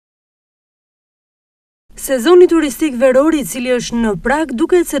Sezoni turistik veror I cili është në prag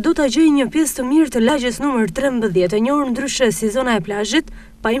duket se do ta gjejë një pjesë të mirë të lagjes numër 13, e njohur ndryshe si zona e plazhit,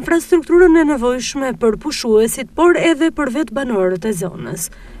 pa infrastrukturën e nevojshme për pushuesit, por edhe për vetë banorët e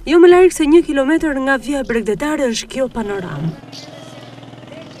zonës. Jo më larg se 1 kilometër nga vija bregdetare është kjo panoramë.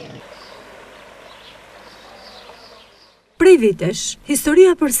 Prej vitesh,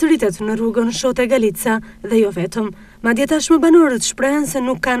 historia përsëritet në rrugën Shote Galica dhe jo vetëm, madje tashmë banorët shprehen se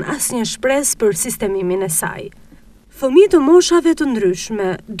nuk kanë asnjë shpresë për sistemimin e saj. Fëmijë të moshave të ndryshme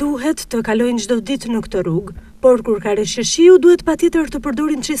duhet të kalojnë çdo ditë në këtë rrugë, por kur ka reshje shiu duhet patjetër të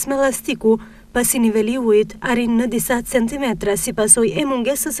përdorin çizme llastiku, pasi niveli I ujit arrin në disa centimetra si pasojë e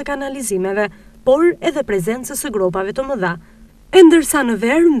mungesës së kanalizimeve, por edhe prezencës së gropave të mëdha. E ndërsa në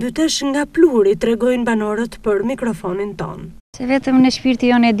verë mbytesh nga pluhuri, tregojnë banorët për mikrofonin ton. Se vetëm në shpirti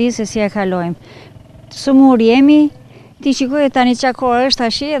jonë e di se si e kalojmë. Sëmur jemi, ti shikoj tani çka kohë është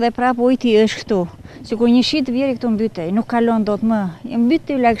tash edhe prapë ujti është këtu. Sikur një shit vjeri këtu mbytej, nuk kalon dot më.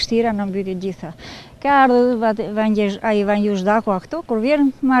 Mbyti lagështira në mbyti gjitha. Ka ardhur ai Vanjush Daku këtu, kur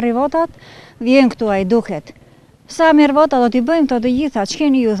vjen marrë votat, vjen këtu ai duket. Sa merr vota do t'i bëjmë këto të gjitha, që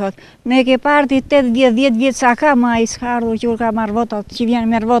keni ju thot? Me ke parti 8 vjet, 10 vjet sa ka ma I s'ka ardhur që ka marrë votat, që vjen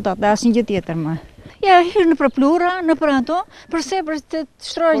merr votat, dhe asnjë gjë tjetër më. Ja, hir në për plura, në për ato, përse për të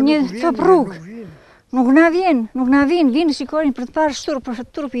shtrojë një top rrugë. Nuk na vjen, vinë shikojnë për të parë shtur për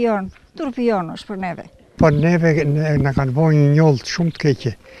turpi jon është për neve. Po neve na kanë bërë një njollë shumë të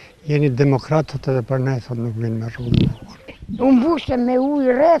keqe. Jeni demokratët edhe për ne thot nuk vinë me rrugën. U mbushën me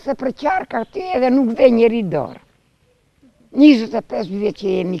ujë rreth e për qarka aty edhe nuk ve njeri dorë. 25 vjet që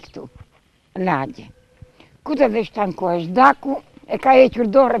jemi këtu, lagje. Ku të vesh tanë kohë është Daku e ka hequr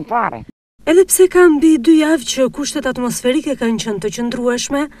dorën fare. Edhe pse ka mbi 2 javë që kushtet atmosferike kanë qenë të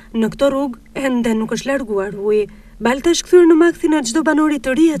qëndrueshme, në këtë rrugë ende nuk është larguar uji. Balta është kthyer në makthin e çdo banori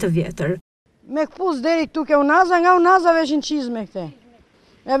të ri e të vjetër. Me këpuz deri këtu ke Unaza, nga Unaza veshin çizme këte.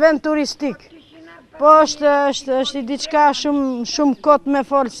 E vend turistik. Po është diçka shumë kot me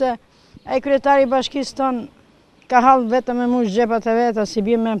folë se ai kryetari I bashkisë tonë ka hall vetëm me mush xhepat e veta si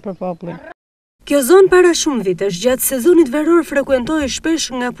bie men për popullin. Kjo zonë para shumë vitesh gjatë sezonit veror frekuentohej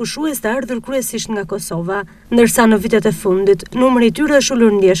shpesh nga pushues të ardhur kryesisht nga Kosova, ndërsa në vitet e fundit numri I tyre është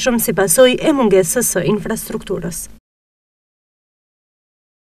ulur ndjeshëm si pasojë e mungesës së infrastrukturës.